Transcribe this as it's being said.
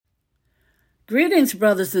Greetings,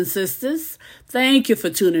 brothers and sisters. Thank you for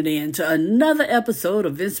tuning in to another episode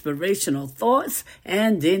of Inspirational Thoughts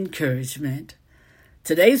and Encouragement.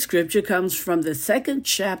 Today's scripture comes from the second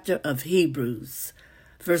chapter of Hebrews,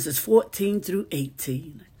 verses 14 through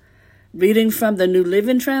 18. Reading from the New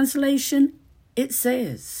Living Translation, it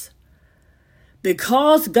says,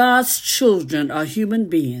 "Because God's children are human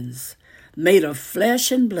beings, made of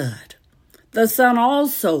flesh and blood, the Son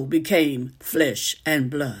also became flesh and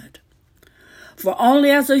blood. For only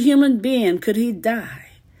as a human being could he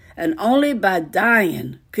die, and only by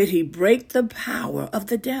dying could he break the power of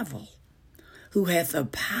the devil, who hath the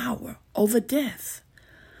power over death.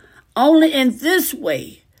 Only in this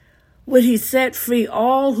way would he set free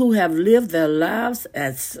all who have lived their lives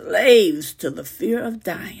as slaves to the fear of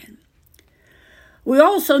dying. We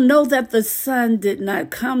also know that the Son did not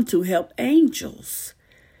come to help angels.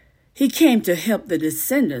 He came to help the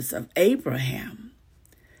descendants of Abraham.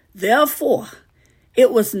 Therefore, it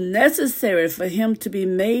was necessary for him to be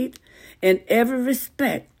made in every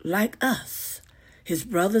respect like us, his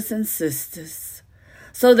brothers and sisters,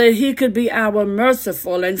 so that he could be our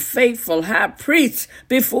merciful and faithful high priest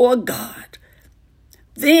before God.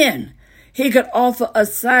 Then he could offer a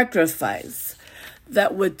sacrifice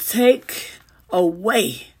that would take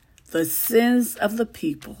away the sins of the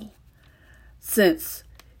people, since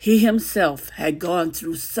he himself had gone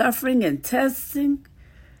through suffering and testing.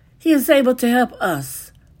 He is able to help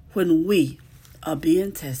us when we are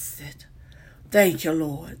being tested." Thank you,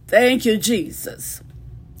 Lord. Thank you, Jesus.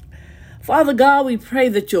 Father God, we pray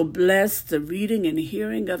that you'll bless the reading and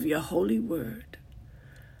hearing of your holy word.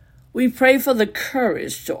 We pray for the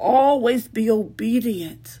courage to always be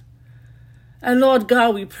obedient. And Lord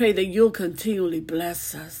God, we pray that you'll continually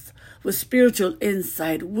bless us with spiritual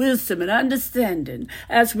insight, wisdom, and understanding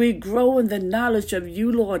as we grow in the knowledge of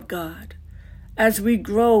you, Lord God. As we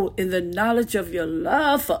grow in the knowledge of your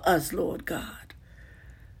love for us, Lord God.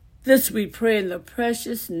 This we pray in the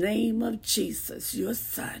precious name of Jesus, your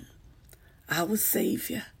Son, our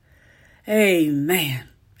Savior. Amen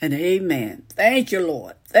and amen. Thank you,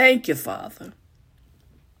 Lord. Thank you, Father.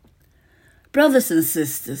 Brothers and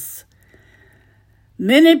sisters,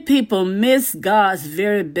 many people miss God's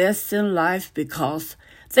very best in life because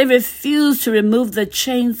they refuse to remove the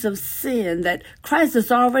chains of sin that Christ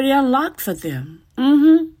has already unlocked for them.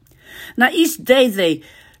 Now, each day they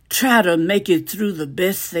try to make it through the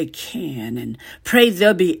best they can and pray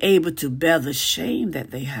they'll be able to bear the shame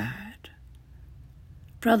that they had.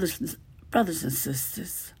 Brothers and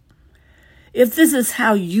sisters, if this is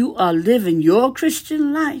how you are living your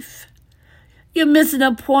Christian life, you're missing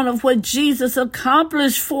a point of what Jesus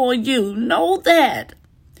accomplished for you. Know that.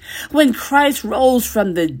 When Christ rose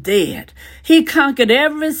from the dead, he conquered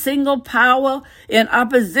every single power in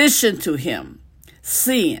opposition to him.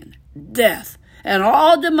 Sin, death, and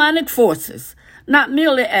all demonic forces, not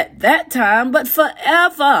merely at that time, but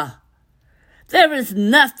forever. There is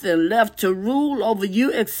nothing left to rule over you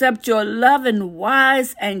except your loving,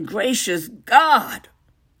 wise, and gracious God.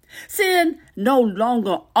 Sin no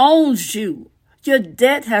longer owns you. Your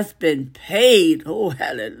debt has been paid. Oh,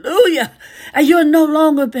 hallelujah. And you'll no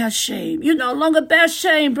longer bear shame. You no longer bear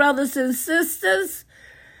shame, brothers and sisters,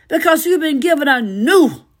 because you've been given a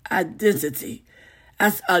new identity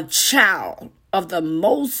as a child of the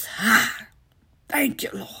Most High. Thank you,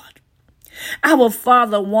 Lord. Our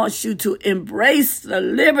Father wants you to embrace the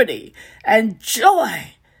liberty and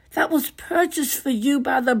joy that was purchased for you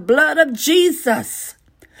by the blood of Jesus.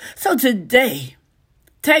 So today,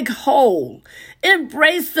 take hold.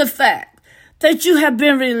 Embrace the fact that you have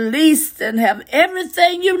been released and have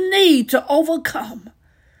everything you need to overcome.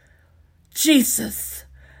 Jesus,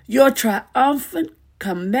 your triumphant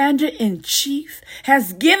Commander-in-Chief,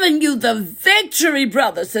 has given you the victory,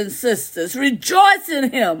 brothers and sisters. Rejoice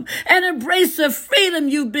in him and embrace the freedom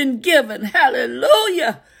you've been given.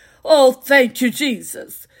 Hallelujah. Oh, thank you,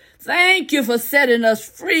 Jesus. Thank you for setting us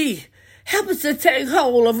free. Help us to take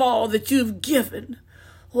hold of all that you've given.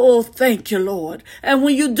 Oh, thank you, Lord. And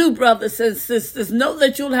when you do, brothers and sisters, know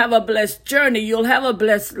that you'll have a blessed journey. You'll have a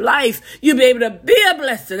blessed life. You'll be able to be a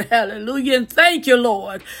blessing. Hallelujah. And thank you,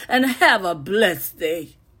 Lord. And have a blessed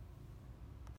day.